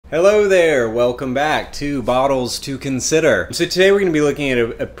Hello there, welcome back to Bottles to Consider. So today we're going to be looking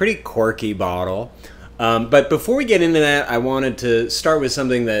at a pretty quirky bottle. But before we get into that, I wanted to start with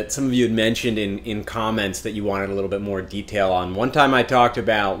something that some of you had mentioned in comments that you wanted a little bit more detail on. One time I talked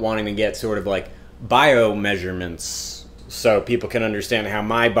about wanting to get sort of like bio measurements so people can understand how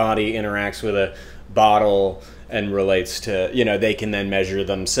my body interacts with a bottle and relates to, you know, they can then measure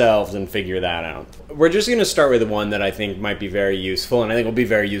themselves and figure that out. We're just going to start with the one that I think might be very useful, and I think will be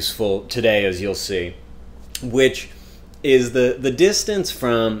very useful today, as you'll see, which is the distance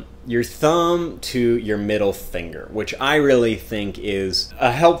from your thumb to your middle finger, which I really think is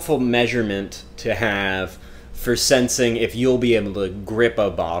a helpful measurement to have for sensing if you'll be able to grip a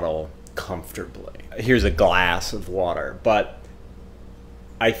bottle comfortably. Here's a glass of water, but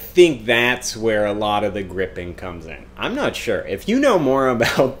I think that's where a lot of the gripping comes in. I'm not sure. If you know more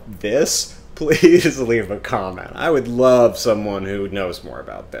about this, please leave a comment. I would love someone who knows more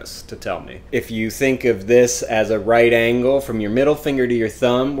about this to tell me. If you think of this as a right angle from your middle finger to your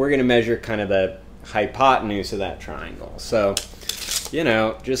thumb, we're going to measure kind of the hypotenuse of that triangle. So, you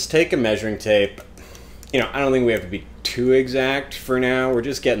know, just take a measuring tape. You know, I don't think we have to be too exact for now. We're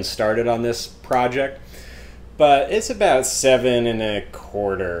just getting started on this project. But it's about 7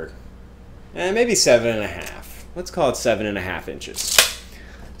 1/4, maybe 7 1/2. Let's call it 7 1/2 inches.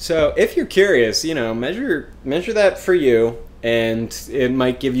 So if you're curious, you know, measure that for you, and it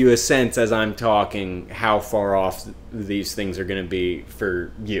might give you a sense as I'm talking how far off these things are going to be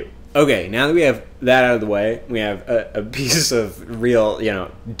for you. Okay, now that we have that out of the way, we have a piece of real, you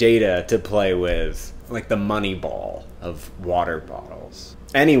know, data to play with, like the money ball of water bottles.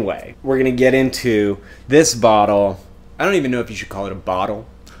 Anyway, we're going to get into this bottle. I don't even know if you should call it a bottle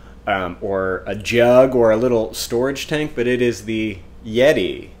or a jug or a little storage tank, but it is the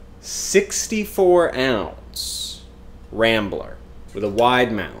Yeti 64-ounce Rambler with a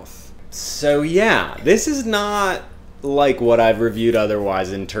wide mouth. So yeah, this is not like what I've reviewed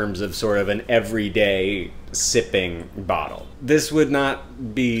otherwise in terms of sort of an everyday sipping bottle. This would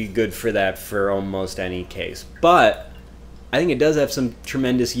not be good for that for almost any case, but I think it does have some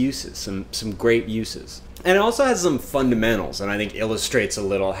tremendous uses, some great uses. And it also has some fundamentals, and I think illustrates a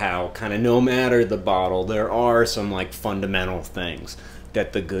little how kind of no matter the bottle, there are some like fundamental things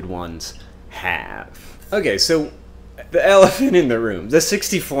that the good ones have. Okay, so the elephant in the room, the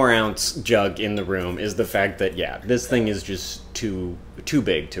 64-ounce jug in the room is the fact that, yeah, this thing is just too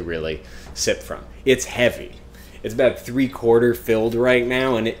big to really sip from. It's heavy. It's about 3/4 filled right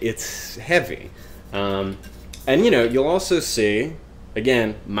now, and it's heavy. And, you know, you'll also see,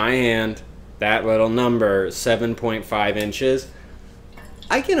 again, my hand, that little number, 7.5 inches.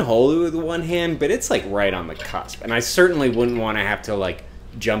 I can hold it with one hand, but it's like right on the cusp. And I certainly wouldn't want to have to like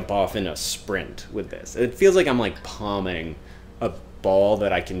jump off in a sprint with this. It feels like I'm like palming a ball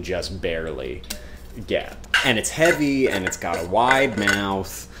that I can just barely get. And it's heavy, and it's got a wide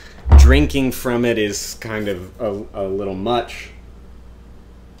mouth. Drinking from it is kind of a little much.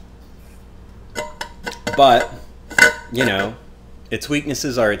 But, you know, its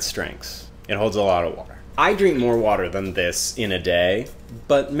weaknesses are its strengths. It holds a lot of water. I drink more water than this in a day,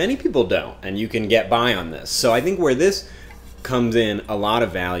 but many people don't, and you can get by on this. So I think where this comes in a lot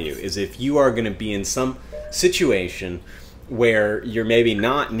of value is if you are going to be in some situation where you're maybe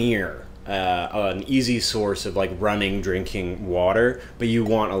not near an easy source of like running drinking water, but you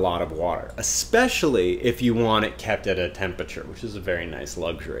want a lot of water, especially if you want it kept at a temperature, which is a very nice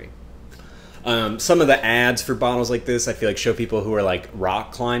luxury. Some of the ads for bottles like this, I feel like, show people who are like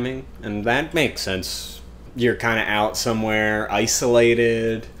rock climbing, and that makes sense. You're kind of out somewhere,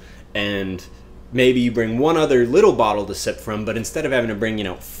 isolated, and maybe you bring one other little bottle to sip from, but instead of having to bring, you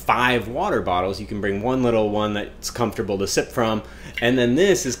know, 5 water bottles, you can bring one little one that's comfortable to sip from, and then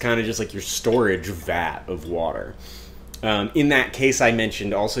this is kind of just like your storage vat of water. In that case I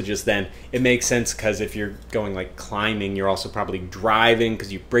mentioned also just then, it makes sense because if you're going like climbing, you're also probably driving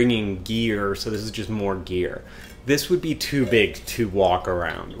because you're bringing gear, so this is just more gear. This would be too big to walk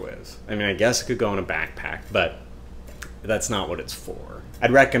around with. I mean, I guess it could go in a backpack, but that's not what it's for.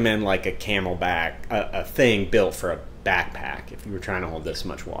 I'd recommend like a Camelback, a thing built for a backpack if you were trying to hold this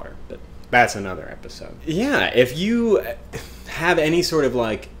much water, but that's another episode. Yeah, if you have any sort of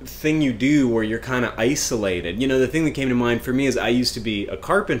like thing you do where you're kind of isolated, you know, the thing that came to mind for me is I used to be a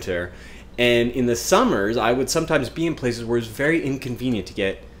carpenter, and in the summers I would sometimes be in places where it's very inconvenient to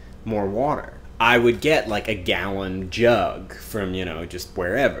get more water. I would get like a gallon jug from, you know, just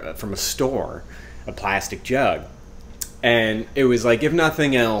wherever, from a store, a plastic jug. And it was like, if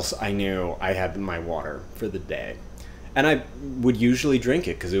nothing else, I knew I had my water for the day. And I would usually drink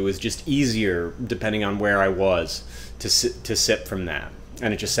it because it was just easier, depending on where I was, to sip from that.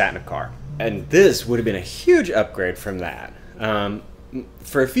 and it just sat in a car. And this would have been a huge upgrade from that.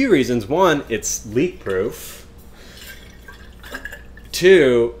 For a few reasons. One, it's leak proof.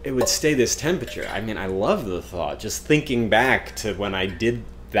 Two, it would stay this temperature. I mean, I love the thought. Just thinking back to when I did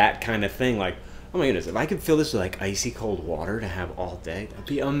that kind of thing, like, oh my goodness, if I could fill this with like icy cold water to have all day, that'd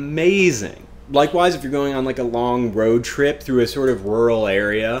be amazing. Likewise, if you're going on like a long road trip through a sort of rural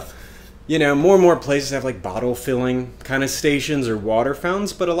area, you know, more and more places have like bottle filling kind of stations or water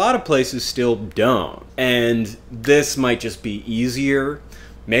fountains, but a lot of places still don't. And this might just be easier.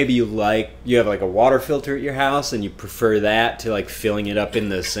 Maybe you have like a water filter at your house and you prefer that to like filling it up in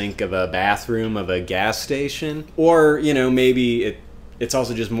the sink of a bathroom of a gas station. Or, you know, maybe it's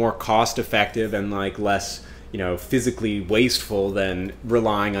also just more cost effective and like less, you know, physically wasteful than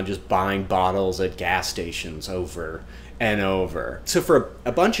relying on just buying bottles at gas stations over and over. So for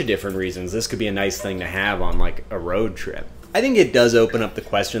a bunch of different reasons, this could be a nice thing to have on like a road trip. I think it does open up the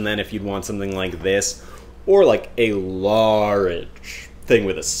question then if you'd want something like this or like a large thing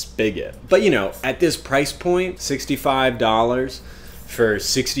with a spigot. But you know, at this price point, $65 for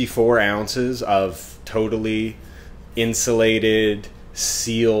 64 ounces of totally insulated,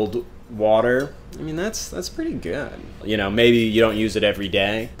 sealed water, I mean, that's pretty good. You know, maybe you don't use it every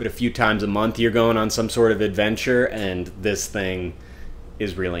day, but a few times a month you're going on some sort of adventure, and this thing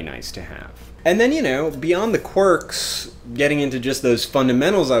is really nice to have. And then, you know, beyond the quirks, getting into just those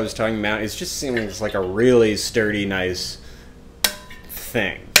fundamentals I was talking about, it just seems like a really sturdy, nice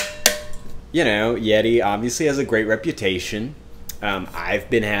thing. You know, Yeti obviously has a great reputation. I've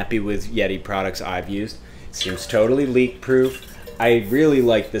been happy with Yeti products I've used. It seems totally leak proof. I really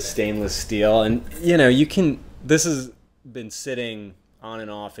like the stainless steel, and you know, this has been sitting on and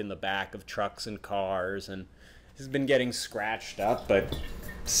off in the back of trucks and cars and has been getting scratched up, but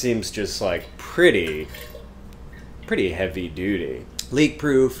seems just like pretty heavy duty. Leak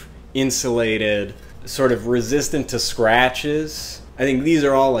proof, insulated, sort of resistant to scratches. I think these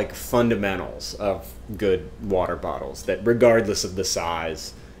are all like fundamentals of good water bottles that regardless of the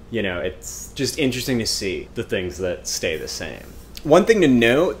size, you know, it's just interesting to see the things that stay the same. One thing to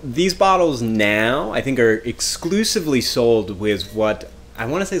note, these bottles now, I think, are exclusively sold with what I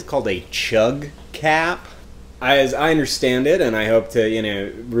want to say is called a chug cap. As I understand it, and I hope to, you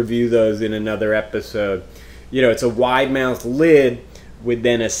know, review those in another episode, you know, it's a wide mouth lid with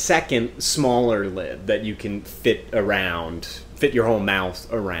then a second smaller lid that you can fit your whole mouth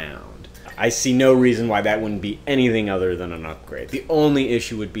around. I see no reason why that wouldn't be anything other than an upgrade. The only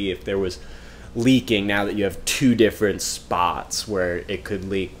issue would be if there was leaking now that you have two different spots where it could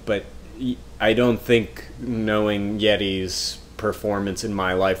leak, but I don't think, knowing Yeti's performance in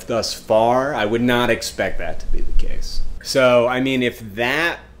my life thus far, I would not expect that to be the case. So, I mean, if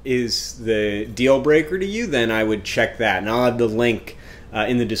that is the deal breaker to you, then I would check that, and I'll have the link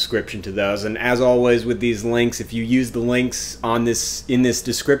in the description to those. And as always with these links, if you use the links in this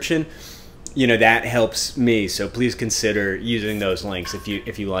description, you know, that helps me, so please consider using those links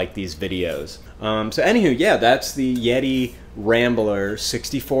if you like these videos. So anywho, yeah, that's the Yeti Rambler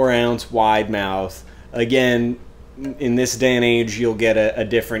 64-ounce wide mouth. Again, in this day and age, you'll get a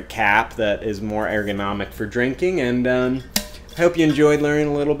different cap that is more ergonomic for drinking, and I hope you enjoyed learning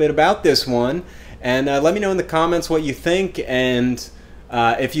a little bit about this one. And let me know in the comments what you think, and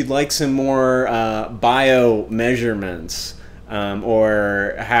if you'd like some more bio measurements.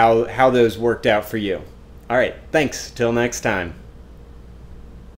 Or how those worked out for you. All right, thanks. Till next time.